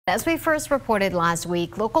As we first reported last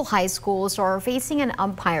week, local high schools are facing an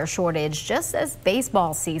umpire shortage just as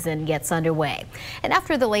baseball season gets underway. And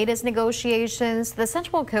after the latest negotiations, the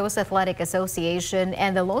Central Coast Athletic Association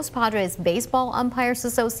and the Los Padres Baseball Umpires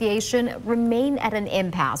Association remain at an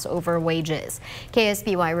impasse over wages.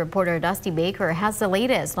 KSBY reporter Dusty Baker has the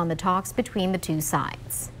latest on the talks between the two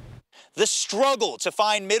sides. The struggle to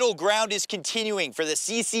find middle ground is continuing for the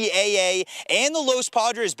CCAA and the Los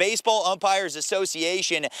Padres Baseball Umpires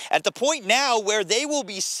Association at the point now where they will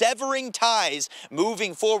be severing ties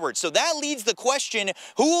moving forward. So that leads the question,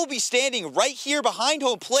 who will be standing right here behind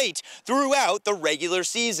home plate throughout the regular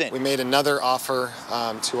season? We made another offer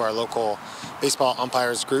to our local baseball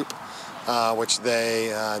umpires group, which they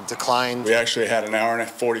declined. We actually had an hour and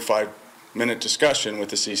 45-minute discussion with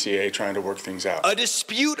the CCAA trying to work things out. A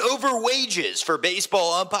dispute over wages for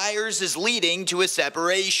baseball umpires is leading to a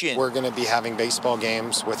separation. We're going to be having baseball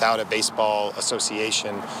games without a baseball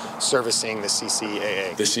association servicing the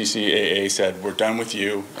CCAA. The CCAA said, we're done with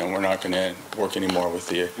you and we're not going to work anymore with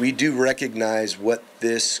you. We do recognize what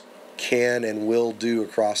this can and will do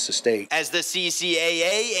across the state. As the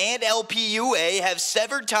CCAA and LPUA have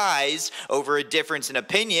severed ties over a difference in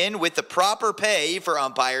opinion with the proper pay for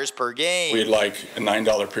umpires per game. We'd like a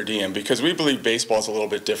 $9 per diem because we believe baseball is a little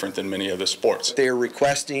bit different than many other sports. They are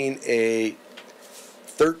requesting a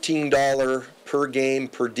 $13 per game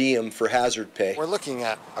per diem for hazard pay. We're looking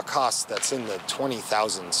at a cost that's in the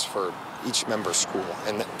 20,000s for each member school,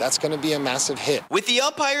 and that's going to be a massive hit. With the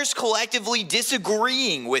umpires collectively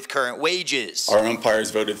disagreeing with current wages. Our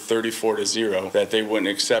umpires voted 34-0 that they wouldn't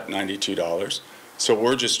accept $92. So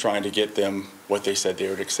we're just trying to get them what they said they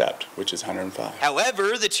would accept, which is $105.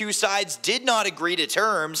 However, the two sides did not agree to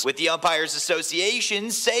terms, with the Umpires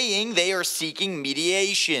Association saying they are seeking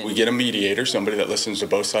mediation. We get a mediator, somebody that listens to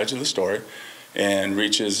both sides of the story and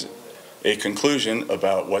reaches a conclusion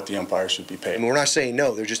about what the umpires should be paid. And we're not saying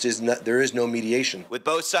no, there is no mediation. With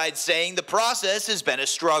both sides saying the process has been a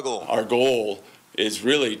struggle. Our goal is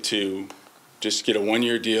really to just get a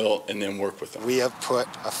one-year deal and then work with them. We have put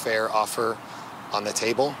a fair offer on the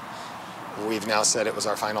table. We've now said it was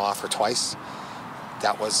our final offer twice.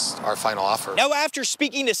 That was our final offer. Now, after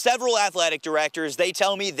speaking to several athletic directors, they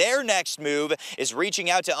tell me their next move is reaching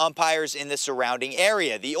out to umpires in the surrounding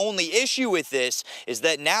area. The only issue with this is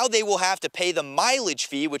that now they will have to pay the mileage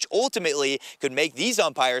fee, which ultimately could make these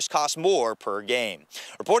umpires cost more per game.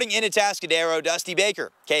 Reporting in Atascadero, Dusty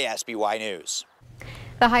Baker, KSBY News.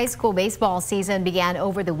 The high school baseball season began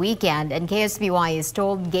over the weekend, and KSBY is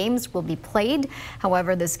told games will be played.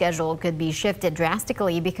 However, the schedule could be shifted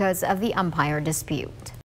drastically because of the umpire dispute.